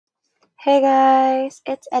Hey guys,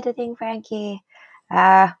 it's Editing Frankie.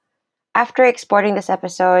 Uh, After exporting this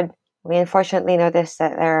episode, we unfortunately noticed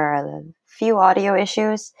that there are a few audio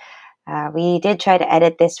issues. We did try to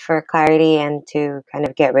edit this for clarity and to kind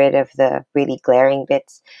of get rid of the really glaring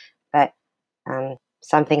bits, but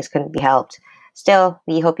some things couldn't be helped. Still,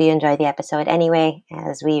 we hope you enjoy the episode anyway,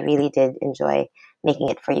 as we really did enjoy making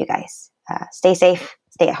it for you guys. Stay safe,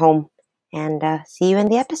 stay at home, and see you in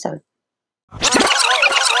the episode.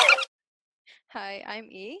 Hi, I'm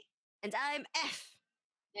E. And I'm F.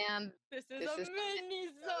 And This is this a is mini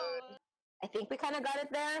zone. I think we kind of got it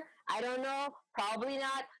there. I don't know. Probably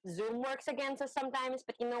not. Zoom works against us sometimes,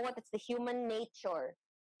 but you know what? It's the human nature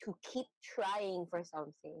to keep trying for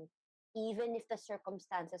something, even if the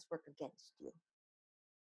circumstances work against you.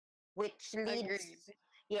 Which leads, agreed.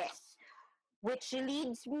 yes, which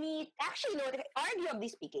leads me, actually, you know what? Arguably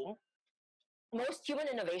speaking, most human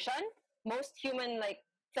innovation, most human, like,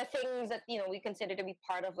 the things that, we consider to be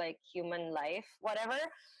part of, like, human life, whatever,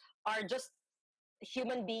 are just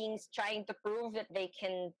human beings trying to prove that they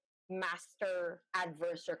can master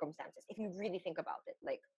adverse circumstances. If you really think about it,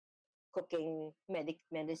 like cooking,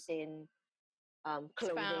 medicine, Spam.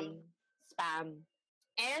 clothing, spam,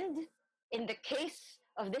 and in the case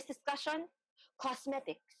of this discussion,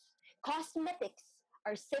 cosmetics. Cosmetics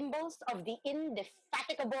are symbols of the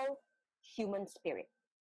indefatigable human spirit.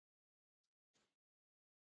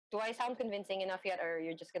 Do I sound convincing enough yet, or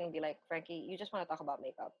you're just gonna be like, Frankie, you just want to talk about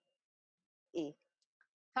makeup? E.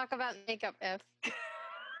 Talk about makeup F. No,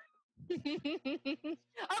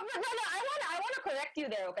 I wanna correct you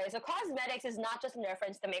there. Okay, so cosmetics is not just in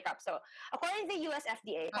reference to makeup. So according to the U.S.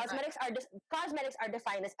 FDA, Okay. cosmetics are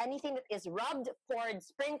defined as anything that is rubbed, poured,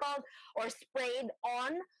 sprinkled, or sprayed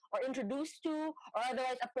on, or introduced to, or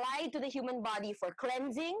otherwise applied to the human body for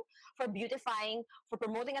cleansing, for beautifying, for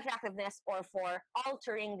promoting attractiveness, or for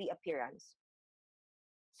altering the appearance.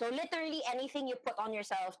 So literally anything you put on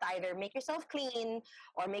yourself to either make yourself clean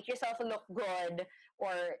or make yourself look good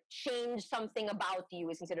or change something about you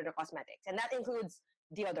is considered a cosmetics. And that includes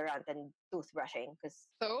deodorant and toothbrushing because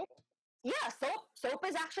Soap? yeah, soap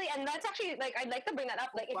is actually, and that's actually, like, I'd like to bring that up.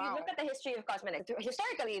 Like, if you look Wow. at the history of cosmetics,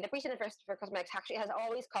 historically the precedent for cosmetics actually has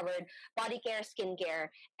always covered body care, skincare,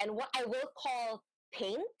 and what I will call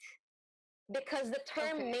paint, because the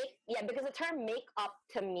term Okay. because the term makeup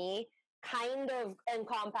to me kind of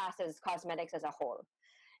encompasses cosmetics as a whole.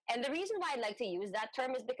 And the reason why I like to use that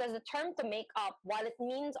term is because the term to make up, while it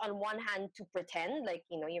means on one hand to pretend, like,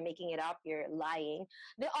 you're making it up, you're lying,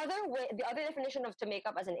 the other definition of to make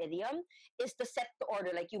up as an idiom is to set the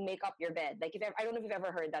order, like you make up your bed. Like, I don't know if you've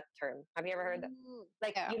ever heard that term. Have you ever heard that? Ooh.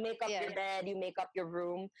 Like, Yeah. you make up Yeah. your bed, you make up your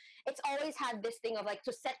room. It's always had this thing of like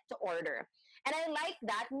to set to order. And I like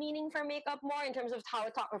that meaning for makeup more in terms of how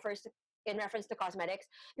it refers to in reference to cosmetics,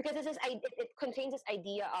 because it contains this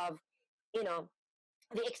idea of, you know,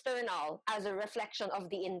 the external as a reflection of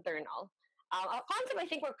the internal. A concept I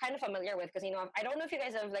think we're kind of familiar with because, I don't know if you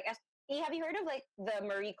guys have, like, have you heard of, like, the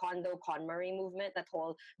Marie Kondo KonMari movement? That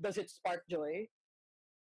whole does it spark joy?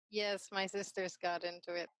 Yes, my sisters got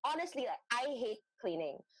into it. Honestly, like, I hate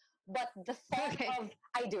cleaning, but the thought Okay. of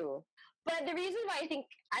I do. But the reason why I think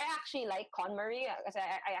I actually like KonMari, because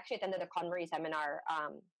I actually attended a KonMari seminar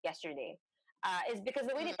yesterday, is because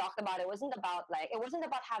the way they Mm. talked about it wasn't about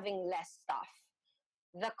having less stuff.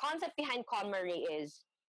 The concept behind KonMari is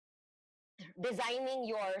designing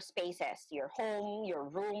your spaces, your home, your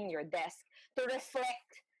room, your desk, to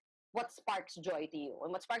reflect what sparks joy to you.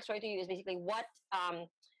 And what sparks joy to you is basically what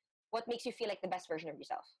makes you feel like the best version of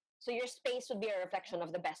yourself. So your space would be a reflection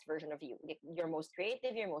of the best version of you. You're most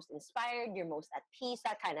creative, you're most inspired, you're most at peace,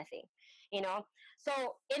 that kind of thing. You know? So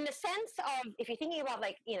in the sense of, if you're thinking about,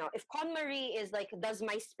 like, if KonMari is like, does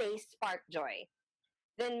my space spark joy?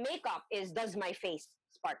 Then makeup is, does my face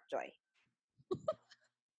spark joy?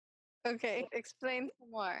 Okay. Explain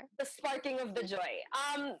some more. The sparking of the joy.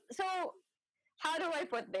 So how do I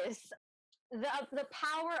put this? The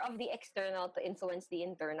power of the external to influence the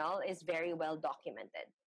internal is very well documented,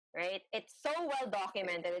 right? It's so well Okay.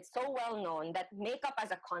 documented, it's so well known that makeup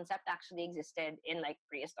as a concept actually existed in, like,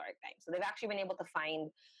 prehistoric times. So they've actually been able to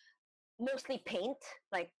find mostly paint,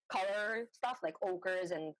 like color stuff, like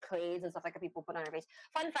ochres and clays and stuff like that people put on their face.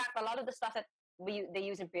 Fun fact: a lot of the stuff that they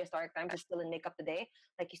use in prehistoric times is still in makeup today.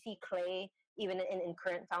 Like, you see clay even in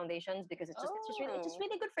current foundations because it's just Oh.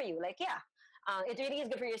 really good for you. Like, yeah, it really is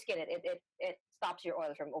good for your skin. It stops your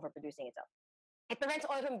oil from overproducing itself. it prevents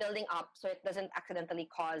oil from building up, so it doesn't accidentally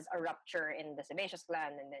cause a rupture in the sebaceous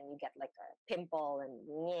gland, and then you get like a pimple and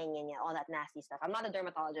all that nasty stuff. I'm not a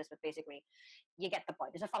dermatologist, but basically, you get the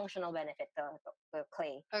point. There's a functional benefit to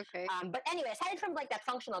clay. Okay. But anyway, aside from like that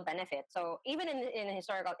functional benefit, so even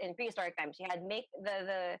in prehistoric times, you had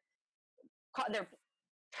their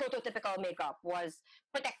prototypical makeup was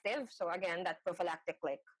protective. So again, that prophylactic,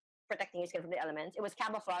 like protecting your skin from the elements. It was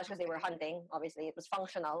camouflage because they were hunting. Obviously, it was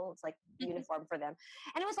functional. It's like uniform for them,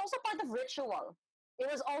 and it was also part of ritual. It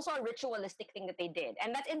was also a ritualistic thing that they did,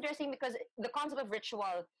 and that's interesting because the concept of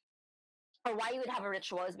ritual, or why you would have a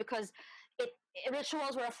ritual, is because it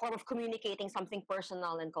rituals were a form of communicating something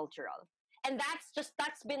personal and cultural, and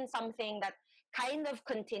that's been something that kind of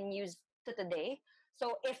continues to today.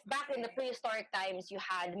 So if back in the prehistoric times you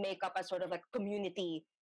had makeup as sort of like community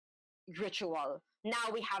ritual,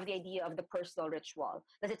 now we have the idea of the personal ritual.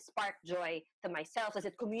 Does it spark joy to myself? Does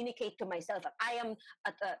it communicate to myself that I am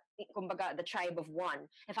at the tribe of one?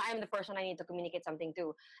 If I am the person I need to communicate something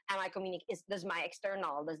to,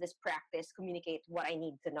 does this practice communicate what I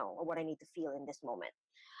need to know or what I need to feel in this moment?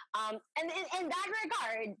 And in that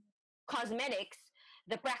regard, cosmetics,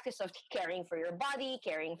 the practice of caring for your body,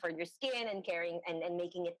 caring for your skin, and and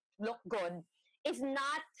making it look good, is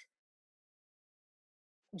not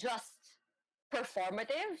just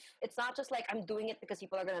performative. It's not just like I'm doing it because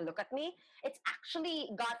people are going to look at me. It's actually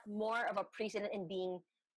got more of a precedent in being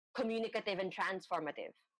communicative and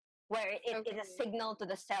transformative, where it is a signal to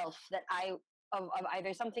the self that of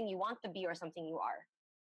either something you want to be or something you are.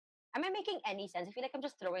 Am I making any sense? I feel like I'm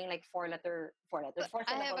just throwing like four I have a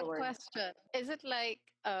syllable words. question. Is it like,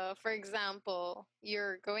 for example,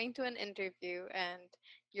 you're going to an interview and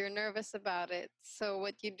you're nervous about it? So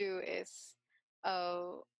what you do is,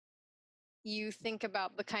 you think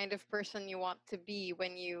about the kind of person you want to be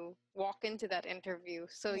when you walk into that interview.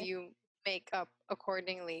 So you make up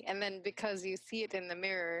accordingly. And then because you see it in the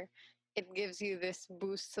mirror, it gives you this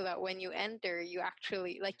boost so that when you enter, you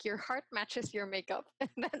actually, like, your heart matches your makeup. If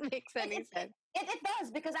that makes any sense. It does,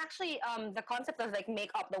 because actually the concept of like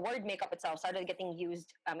makeup, the word makeup itself started getting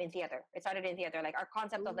used in theater. It started in theater. Like our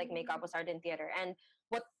concept of like makeup was started in theater. And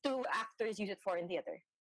what do actors use it for in theater?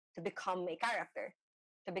 To become a character,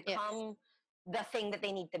 to become the thing that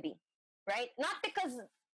they need to be, right? Not because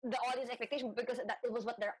the audience expectation, but because that it was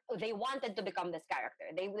what they wanted to become this character.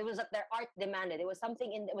 It was what their art demanded. It was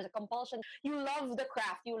something it was a compulsion. You love the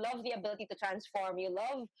craft. You love the ability to transform. You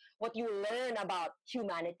love what you learn about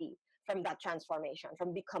humanity from that transformation,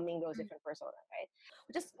 from becoming those different personas, right?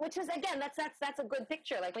 Which is again, that's a good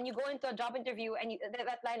picture. Like when you go into a job interview and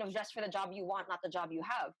that line of dress for the job you want, not the job you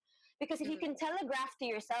have. Because if you can telegraph to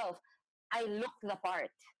yourself, I look the part,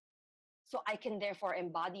 so I can therefore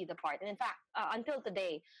embody the part. And in fact, until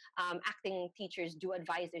today, acting teachers do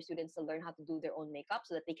advise their students to learn how to do their own makeup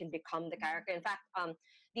so that they can become the character. In fact,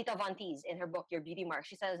 Dita Von Teese, in her book Your Beauty Mark,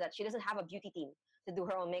 she says that she doesn't have a beauty team to do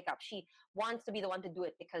her own makeup. She wants to be the one to do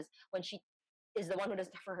it because when she is the one who does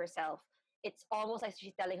it for herself, it's almost like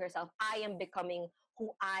she's telling herself, I am becoming who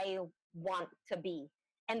I want to be.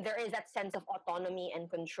 And there is that sense of autonomy and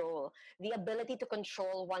control. The ability to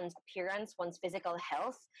control one's appearance, one's physical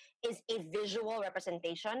health, is a visual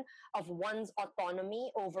representation of one's autonomy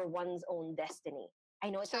over one's own destiny.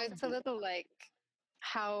 I know So it's a little like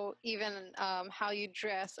how even how you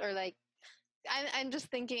dress, or like I'm just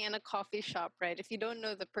thinking in a coffee shop, right? If you don't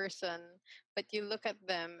know the person, but you look at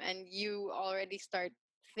them and you already start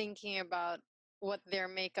thinking about what their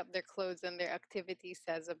makeup, their clothes, and their activity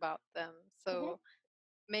says about them. So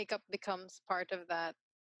makeup becomes part of that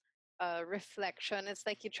reflection. It's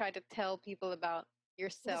like you try to tell people about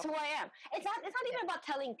yourself. That's who I am. It's not even about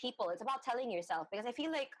telling people. It's about telling yourself. Because I feel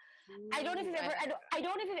like I don't know if you've ever I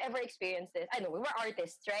don't know if you've ever experienced this. I know we're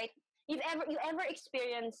artists, right? You ever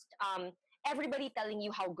experienced everybody telling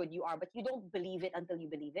you how good you are, but you don't believe it until you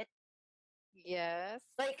believe it? Yes.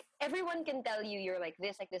 Like everyone can tell you you're like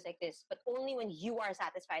this, like this, like this, but only when you are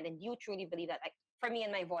satisfied and you truly believe that. Like for me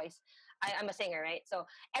and my voice, I'm a singer, right? So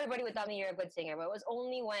everybody would tell me you're a good singer, but it was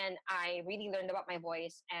only when I really learned about my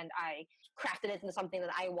voice and I crafted it into something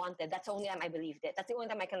that I wanted. That's the only time I believed it. That's the only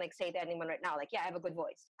time I can like say to anyone right now, like, yeah, I have a good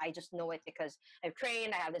voice. I just know it because I've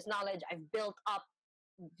trained, I have this knowledge, I've built up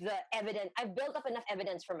I've built up enough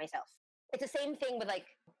evidence for myself. It's the same thing with like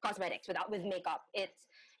cosmetics, with makeup. It's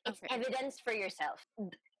evidence for yourself.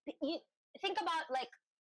 You think about like,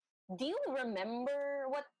 do you remember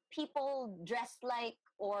what people dress like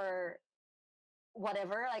or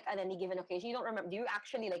whatever, like on any given occasion? You don't remember? Do you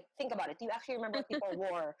actually like think about it? Do you actually remember what people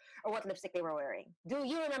wore or what lipstick they were wearing? Do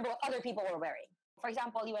you remember what other people were wearing? For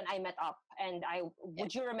example, you and I met up, and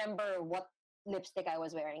would you remember what lipstick I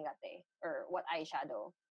was wearing that day or what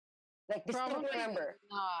eyeshadow. Like distinctly Probably remember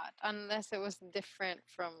not, unless it was different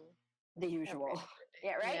from the every usual. other day.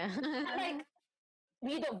 Yeah, right? And Yeah. like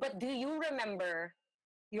we don't, but do you remember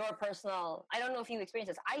your personal, I don't know if you experience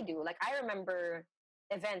this. I do. Like I remember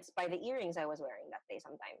events by the earrings I was wearing that day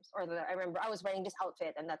sometimes. Or I remember I was wearing this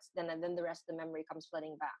outfit and then the rest of the memory comes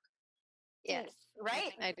flooding back. See, Yes,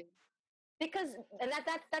 right? I do. Because and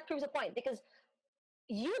that proves a point because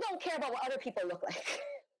you don't care about what other people look like.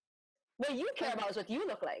 What you care about Okay. is what you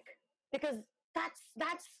look like. Because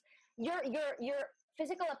that's your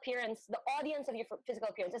physical appearance, the audience of your physical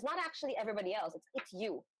appearance is not actually everybody else. It's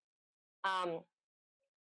you. Um,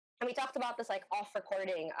 and we talked about this like off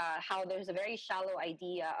recording, how there's a very shallow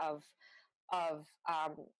idea of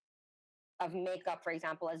um, of makeup, for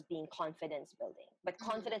example, as being confidence building. But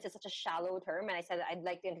confidence is such a shallow term, and I said I'd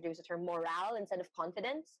like to introduce the term morale instead of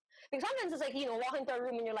confidence, because confidence is like walk into a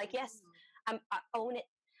room and you're like, yes, I own it.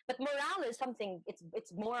 But morale is something.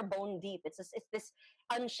 It's more bone deep. It's this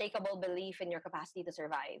unshakable belief in your capacity to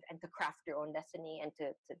survive and to craft your own destiny and to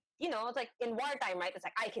it's like in wartime, right? It's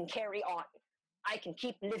like I can carry on. I can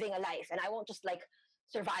keep living a life, and I won't just like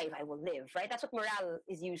survive. I will live, right? That's what morale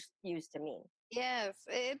is used to mean. Yes,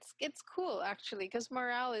 it's cool actually because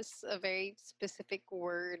morale is a very specific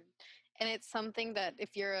word, and it's something that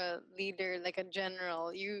if you're a leader like a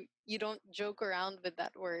general, you don't joke around with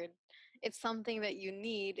that word. It's something that you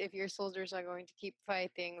need if your soldiers are going to keep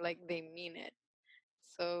fighting like they mean it.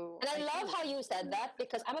 So And I I think love how you said that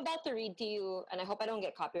because I'm about to read to you, and I hope I don't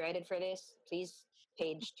get copyrighted for this. Please,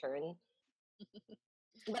 page turn.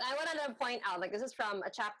 But I wanted to point out, like, this is from a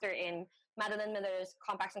chapter in Madeline Miller's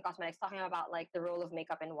Compacts and Cosmetics talking about, like, the role of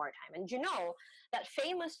makeup in wartime. And you know that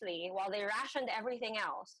famously, while they rationed everything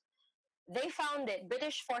else, they found it,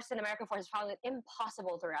 British forces and American forces found it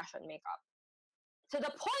impossible to ration makeup. To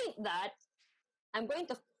the point that I'm going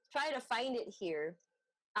to try to find it here.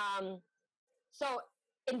 Um, So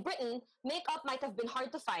in Britain, makeup might have been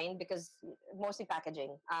hard to find because mostly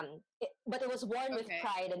packaging. But it was worn with okay.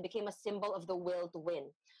 pride and became a symbol of the will to win.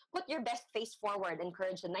 Put your best face forward,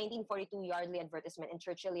 encouraged the 1942 Yardley advertisement in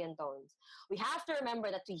Churchillian tones. We have to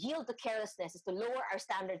remember that to yield to carelessness is to lower our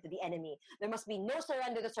standard to the enemy. There must be no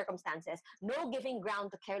surrender to circumstances, no giving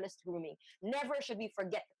ground to careless grooming. Never should we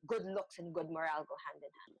forget good looks and good morale go hand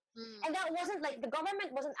in hand. And that wasn't like the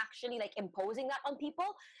government wasn't actually like imposing that on people.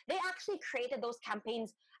 They actually created those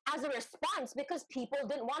campaigns as a response because people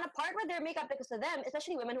didn't want to part with their makeup because of them,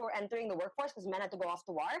 especially women who were entering the workforce because men had to go off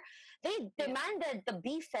to war. They Yeah. demanded to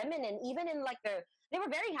be feminine, even in like they were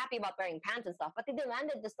very happy about wearing pants and stuff, but they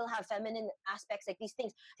demanded to still have feminine aspects like these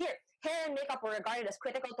things. Here, hair and makeup were regarded as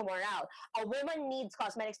critical to morale. A woman needs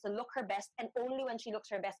cosmetics to look her best, and only when she looks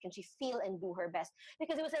her best can she feel and do her best.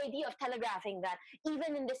 Because it was the idea of telegraphing that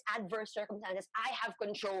even in this adverse circumstances, I have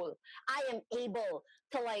control. I am able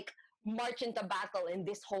to like march into battle in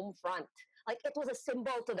this home front. Like it was a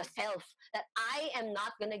symbol to the self that I am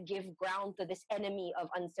not gonna give ground to this enemy of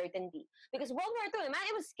uncertainty. Because World War II, man,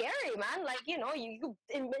 it was scary, man. Like you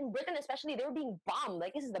in Britain especially, they were being bombed.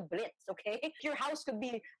 Like this is the Blitz, okay? Your house could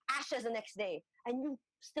be ashes the next day, and you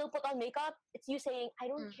still put on makeup. It's you saying, I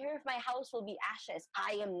don't care if my house will be ashes.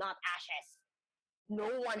 I am not ashes. No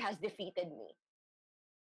one has defeated me.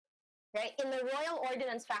 Right? In the Royal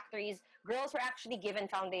Ordnance factories, girls were actually given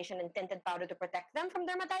foundation and tinted powder to protect them from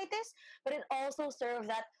dermatitis, but it also served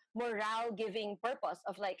that morale giving purpose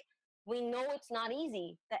of like, we know it's not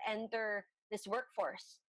easy to enter this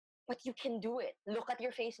workforce, but you can do it. Look at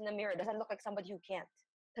your face in the mirror. Does that look like somebody who can't?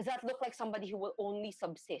 Does that look like somebody who will only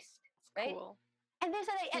subsist? It's Right? cool. And there's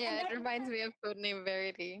Yeah, and it that reminds me of Codename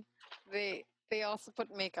Verity. They also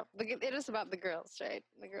put makeup. It is about the girls, right?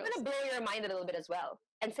 The I'm girls. going to blow your mind a little bit as well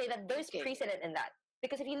and say that there's Okay. precedent in that.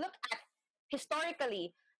 Because if you look at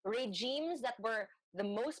historically, regimes that were the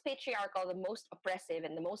most patriarchal, the most oppressive,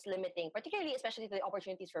 and the most limiting, particularly especially to the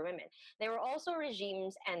opportunities for women, there were also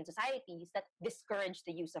regimes and societies that discouraged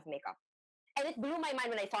the use of makeup. And it blew my mind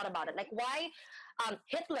when I thought about it. Like why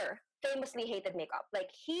Hitler famously hated makeup.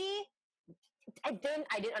 Like I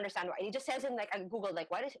didn't understand why. It just says in like I googled like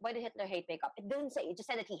why did Hitler hate makeup? It didn't say. It just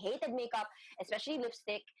said that he hated makeup, especially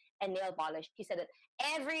lipstick and nail polish. He said that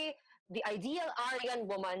the ideal Aryan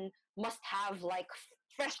woman must have like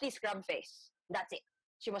freshly scrubbed face. That's it.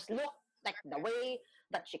 She must look like the way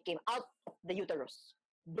that she came out of the uterus.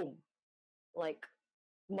 Boom. Like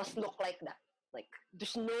must look like that. Like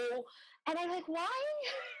there's no and I'm like, why?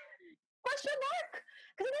 Question mark?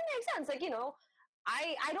 Because it didn't make sense. Like,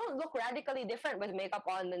 I don't look radically different with makeup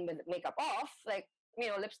on than with makeup off. Like,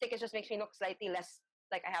 lipstick just makes me look slightly less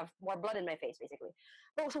like I have more blood in my face, basically.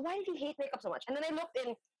 But so why did he hate makeup so much? And then I looked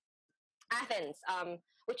in Athens,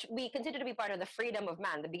 which we consider to be part of the freedom of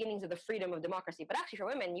man, the beginnings of the freedom of democracy. But actually, for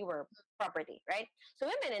women, you were property, right? So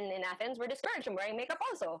women in Athens were discouraged from wearing makeup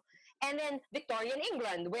also. And then Victorian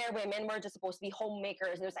England, where women were just supposed to be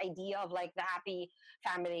homemakers. There's idea of like the happy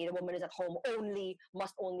family, the woman is at home only,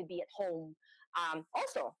 must only be at home.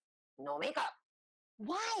 Also, no makeup.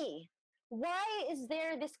 Why? Why is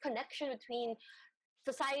there this connection between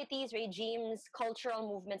societies, regimes, cultural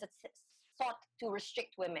movements that sought to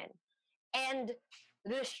restrict women and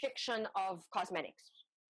the restriction of cosmetics?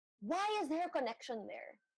 Why is there a connection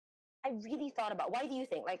there? I really thought about, why do you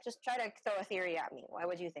think? Like, just try to throw a theory at me. Why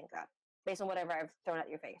would you think that? Based on whatever I've thrown at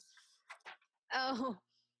your face. Oh,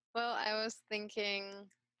 well, I was thinking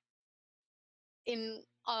in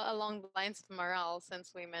along the lines of morale,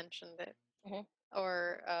 since we mentioned it, Mhm.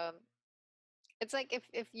 or it's like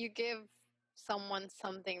if you give someone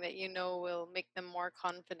something that you know will make them more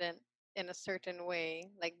confident in a certain way,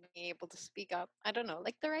 like being able to speak up. I don't know,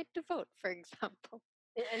 like the right to vote, for example,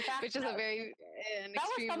 In fact, which is a very an that was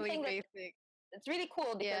extremely something that basic. it's really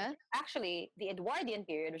cool because Yeah. actually the Edwardian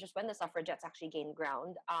period, which is when the suffragettes actually gained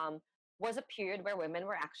ground, was a period where women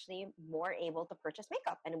were actually more able to purchase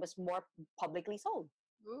makeup and it was more publicly sold.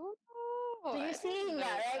 Ooh, So I you're didn't seeing know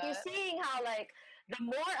that, right? You're that. seeing how like the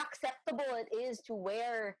more acceptable it is to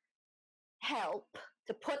wear help,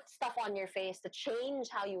 to put stuff on your face, to change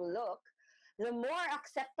how you look, the more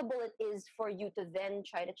acceptable it is for you to then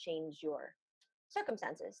try to change your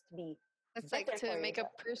circumstances to be It's like better to for make a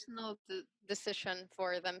yourself. personal decision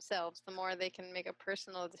for themselves. The more they can make a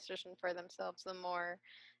personal decision for themselves, the more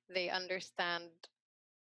they understand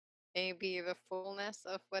maybe the fullness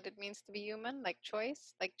of what it means to be human, like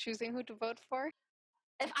choice, like choosing who to vote for.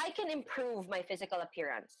 If I can improve my physical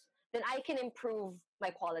appearance, then I can improve my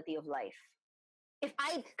quality of life.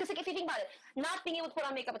 Because like if you think about it, not being able to put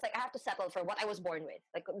on makeup, it's like I have to settle for what I was born with.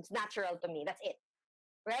 Like it's natural to me. That's it,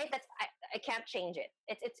 right? I can't change it.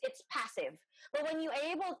 It's passive. But when you're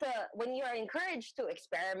able to, when you are encouraged to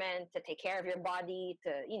experiment, to take care of your body,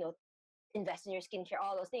 to invest in your skincare,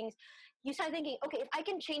 all those things, you start thinking, okay, if I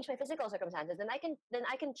can change my physical circumstances, then I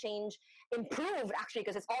can change, improve actually,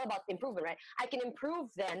 because it's all about improvement, right? I can improve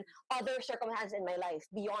then other circumstances in my life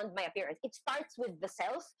beyond my appearance. It starts with the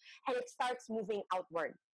self and it starts moving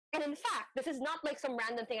outward. And in fact, this is not like some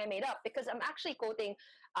random thing I made up because I'm actually quoting.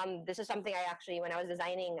 This is something I actually, when I was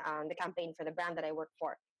designing the campaign for the brand that I work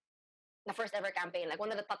for, the first ever campaign, like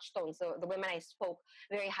one of the touchstones, so the women I spoke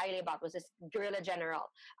very highly about was this guerrilla general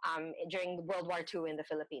during World War II in the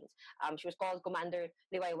Philippines. She was called Commander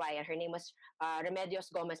Liwayway, and her name was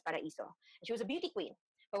Remedios Gomez Paraiso. And she was a beauty queen.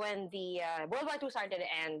 But when the World War II started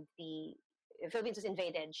and the Philippines was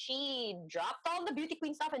invaded, she dropped all the beauty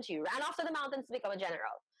queen stuff and she ran off to the mountains to become a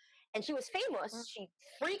general. And she was famous. She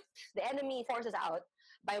freaked the enemy forces out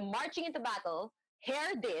by marching into battle,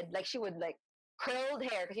 hair did, like she would like curled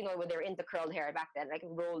hair, because when they were into curled hair back then, like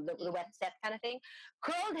roll the wet set kind of thing.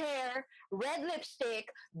 Curled hair, red lipstick,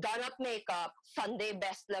 done up makeup, Sunday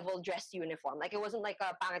best level dress uniform. Like it wasn't like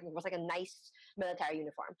a pangit, it was like a nice military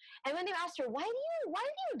uniform. And when they asked her, why do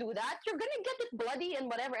you do that? You're gonna get it bloody and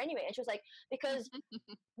whatever anyway. And she was like, because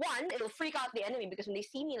one, it'll freak out the enemy because when they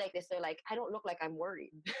see me like this, they're like, I don't look like I'm worried.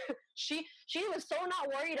 she was so not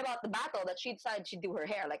worried about the battle that she decided she'd do her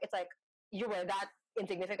hair. Like it's like you were that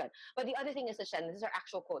insignificant. But the other thing is, Shen, this is her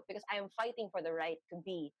actual quote, because I am fighting for the right to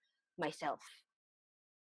be myself.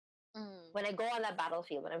 Mm. When I go on that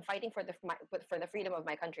battlefield, when I'm fighting for for the freedom of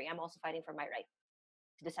my country, I'm also fighting for my right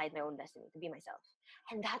to decide my own destiny, to be myself.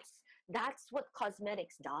 And that's what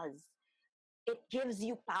cosmetics does. It gives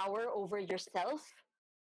you power over yourself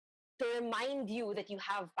to remind you that you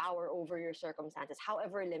have power over your circumstances,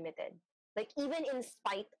 however limited. Like even in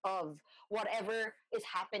spite of whatever is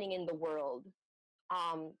happening in the world,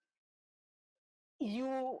 um,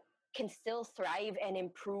 you can still thrive and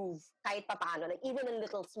improve kahit papaano, like even in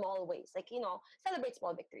little small ways, like celebrate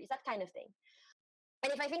small victories, that kind of thing.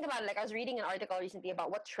 And if I think about it, like I was reading an article recently about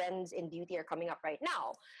what trends in beauty are coming up right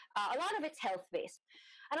now. A lot of it's health based,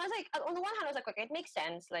 and I was like, on the one hand, I was like, okay, it makes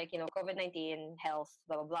sense, like COVID-19, health,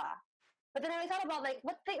 blah blah blah. But then I thought about like,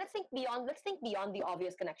 let's think beyond. Let's think beyond the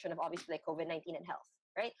obvious connection of obviously like COVID-19 and health,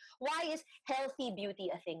 right? Why is healthy beauty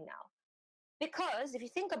a thing now? Because if you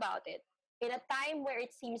think about it, in a time where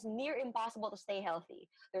it seems near impossible to stay healthy,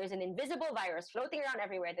 there is an invisible virus floating around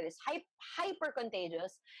everywhere that is hyper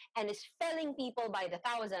contagious and is felling people by the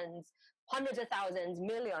thousands, hundreds of thousands,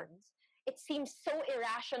 millions. It seems so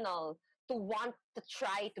irrational to want to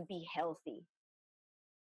try to be healthy.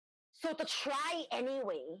 So to try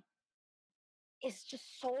anyway is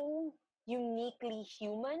just so uniquely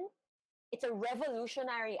human. It's a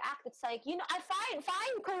revolutionary act. It's like, I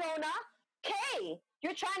fine, Corona. Kay,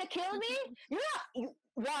 you're trying to kill me? You're not.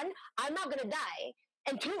 One, I'm not gonna die.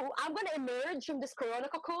 And two, I'm gonna emerge from this corona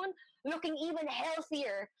cocoon looking even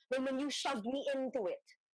healthier than when you shoved me into it.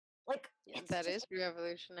 Like, Yeah, it's that just is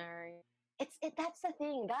revolutionary. that's the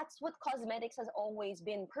thing. That's what cosmetics has always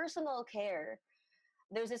been. Personal care.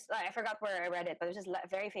 There's this, I forgot where I read it, but there's this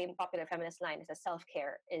very famous popular feminist line. It says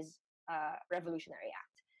self-care is a revolutionary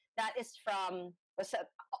act. That is from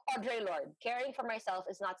Audre Lorde. Caring for myself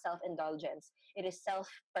is not self-indulgence. It is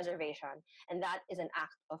self-preservation. And that is an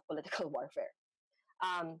act of political warfare.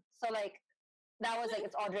 So like, that was like,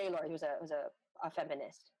 it's Audre Lorde, who's a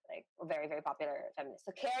feminist, like a very, very popular feminist.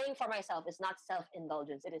 So caring for myself is not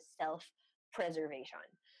self-indulgence, it is self-preservation.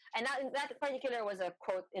 And that particular was a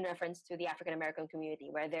quote in reference to the African American community,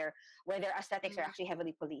 where their aesthetics are Mm. actually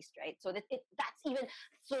heavily policed, right? So that's even,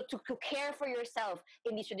 so to care for yourself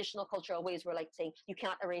in these traditional cultural ways, we're like saying you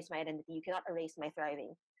cannot erase my identity, you cannot erase my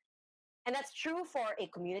thriving. And that's true for a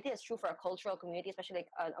community. It's true for a cultural community, especially like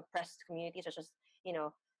an oppressed community, such as, you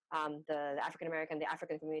know, the African American, the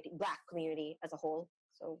African community, Black community as a whole.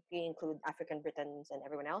 So we include African Britons and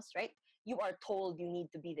everyone else, right? You are told you need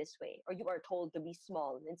to be this way, or you are told to be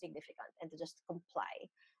small and insignificant and to just comply,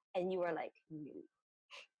 and you are like, no.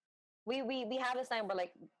 We have this time where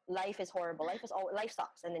like life is horrible, life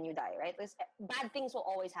sucks, and then you die, right? Bad things will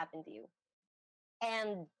always happen to you,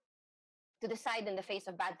 and to decide in the face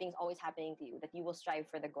of bad things always happening to you that you will strive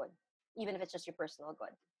for the good, even if it's just your personal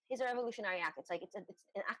good, is a revolutionary act. It's like it's an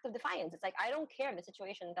act of defiance. It's like, I don't care if the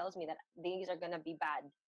situation tells me that things are gonna be bad.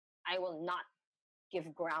 I will not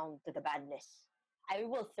give ground to the badness. I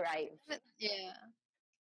will thrive. Yeah.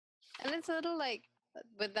 And it's a little like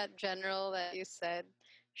with that general that you said,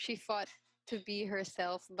 she fought to be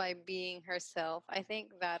herself by being herself. I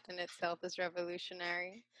think that in itself is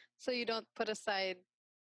revolutionary. So you don't put aside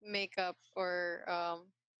makeup or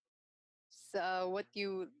what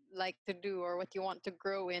you like to do or what you want to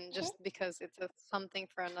grow in Mhm, just because it's something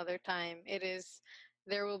for another time. It is,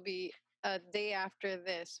 there will be a day after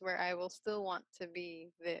this where I will still want to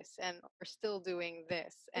be this and or still doing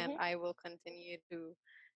this, and mhm. I will continue to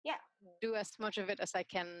Yeah, do as much of it as I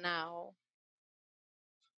can now.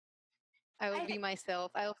 I will I be think,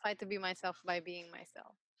 myself. I'll fight to be myself by being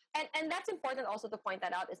myself. and that's important also to point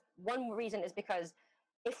that out. Is one reason is because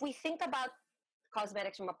if we think about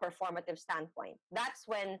cosmetics from a performative standpoint, that's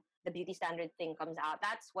when the beauty standard thing comes out.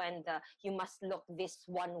 That's when the you must look this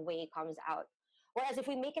one way comes out. Whereas if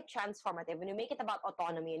we make it transformative, when you make it about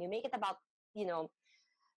autonomy and you make it about, you know,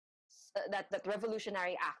 that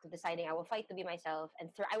revolutionary act of deciding I will fight to be myself and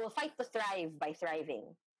I will fight to thrive by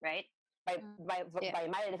thriving, right? By Mm. by Yeah. by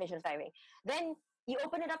my definition of thriving, then you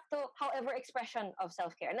open it up to however expression of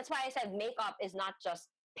self care, and that's why I said makeup is not just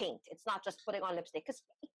paint. It's not just putting on lipstick, because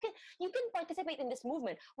you can participate in this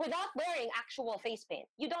movement without wearing actual face paint.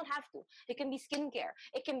 You don't have to. It can be skincare.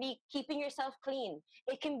 It can be keeping yourself clean.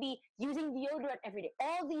 It can be using deodorant every day.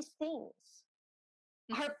 All these things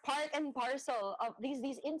are part and parcel of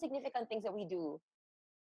these insignificant things that we do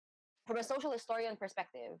from a social historian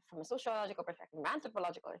perspective, from a sociological perspective, from an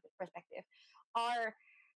anthropological perspective, are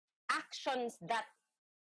actions that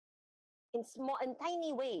in small and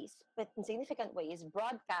tiny ways, but in significant ways,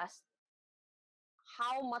 broadcast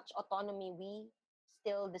how much autonomy we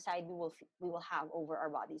still decide we will have over our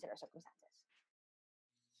bodies and our circumstances.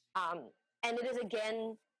 Um, and it is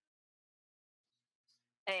again,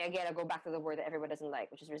 I go back to the word that everyone doesn't like,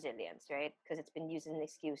 which is resilience, right? Because it's been used as an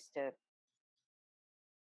excuse to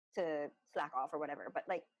slack off or whatever. But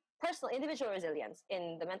like personal individual resilience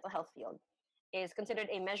in the mental health field is considered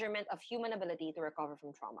a measurement of human ability to recover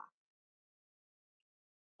from trauma.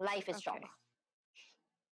 Life is trauma. Okay.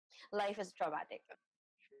 Life is traumatic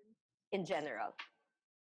in general.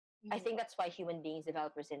 I Mhm. think that's why human beings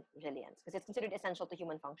develop resilience, because it's considered essential to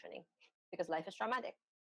human functioning, because life is traumatic.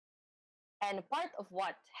 And part of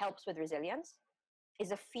what helps with resilience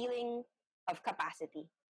is a feeling of capacity,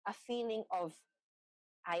 a feeling of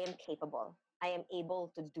I am capable, I am able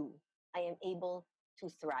to do, I am able to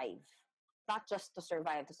thrive, not just to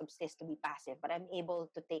survive, to subsist, to be passive, but I'm able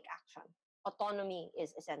to take action. Autonomy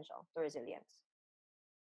is essential to resilience.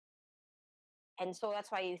 And so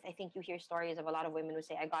that's why I think you hear stories of a lot of women who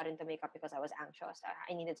say, I got into makeup because I was anxious.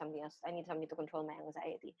 I needed something else. I need something to control my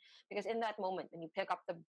anxiety. Because in that moment, when you pick up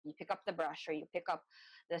the brush, or you pick up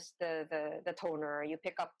the toner, or you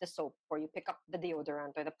pick up the soap, or you pick up the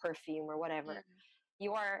deodorant or the perfume or whatever, Mm.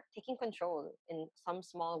 you are taking control in some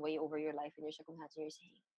small way over your life and your circumstances. You're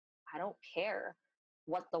saying, I don't care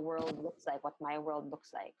what the world looks like, what my world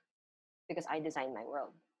looks like, because I design my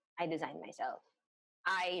world. I design myself.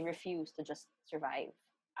 I refuse to just survive.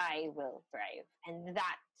 I will thrive. And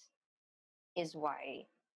that is why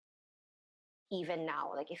even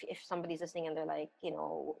now, like if somebody's listening and they're like,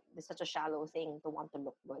 it's such a shallow thing to want to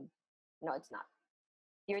look good. No, it's not.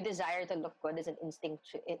 Your desire to look good is an instinct.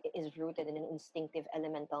 It is rooted in an instinctive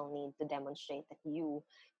elemental need to demonstrate that you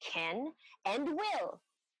can and will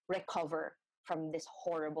recover from this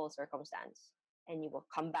horrible circumstance, and you will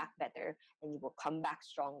come back better, and you will come back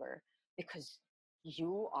stronger because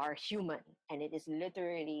you are human, and it is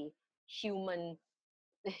literally human.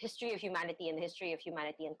 The history of humanity and the history of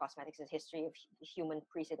humanity and cosmetics is history of human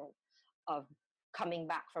precedent of coming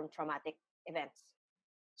back from traumatic events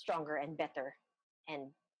stronger and better and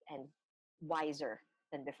and wiser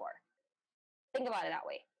than before. Think about it that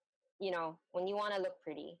way. When you want to look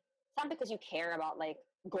pretty, it's not because you care about like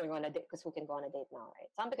going on a date, because who can go on a date now, right?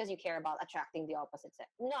 It's not because you care about attracting the opposite sex,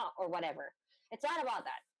 no, or whatever. It's not about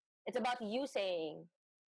that. It's about you saying,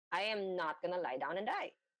 I am not gonna lie down and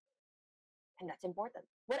die. And that's important.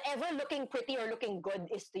 Whatever looking pretty or looking good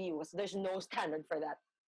is to you, so there's no standard for that,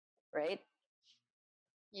 right?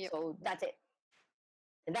 Yep. So that's it.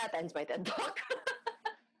 And that ends my TED talk.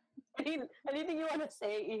 Anything you want to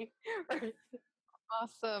say?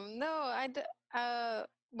 Awesome. No,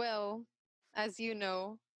 well, as you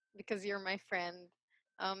know, because you're my friend,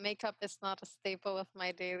 makeup is not a staple of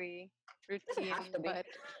my daily Doesn't have routine, to be.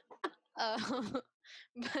 uh,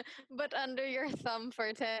 but under your thumb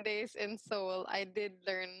for 10 days in Seoul, I did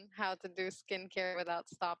learn how to do skincare without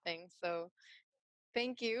stopping. So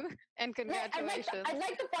thank you and congratulations I'd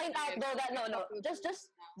like for to point doing out it though for that a no, couple of just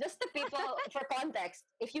the people for context.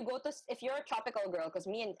 If you're a tropical girl, because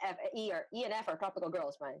me and E and F are tropical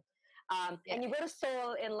girls, man. yeah. And you go to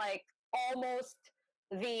Seoul in like almost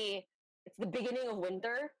it's the beginning of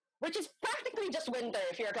winter, which is practically just winter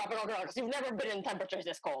if you're a tropical girl, because you've never been in temperatures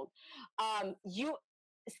this cold. You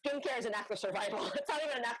skincare is an act of survival. It's not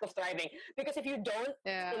even an act of thriving, because if you don't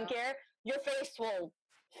Yeah. skincare, your face will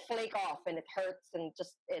flake off and it hurts and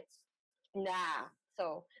just it's nah.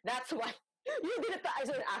 So that's why you did it as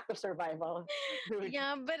an act of survival, dude.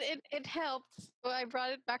 Yeah, but it helped. So I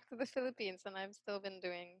brought it back to the Philippines and I've still been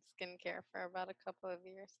doing skincare for about a couple of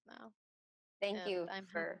years now. Thank And you I'm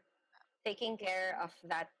happy. for taking care of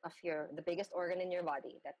the biggest organ in your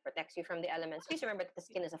body that protects you from the elements. Please remember that the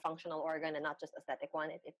skin is a functional organ and not just aesthetic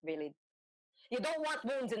one. It really, you don't want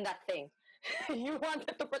wounds in that thing. You want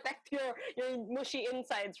it to protect your mushy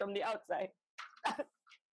insides from the outside.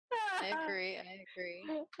 I agree. I agree.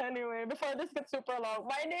 Anyway, before this gets super long,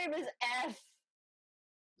 my name is F,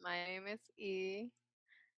 My name is E.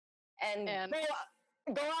 and And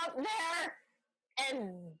go out there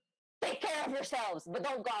and take care of yourselves, but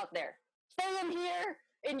don't go out there. Stay in here,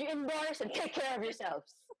 indoors, and take care of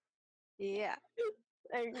yourselves. yeah.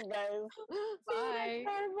 Thanks, guys. See you next Bye.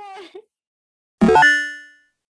 time. Bye.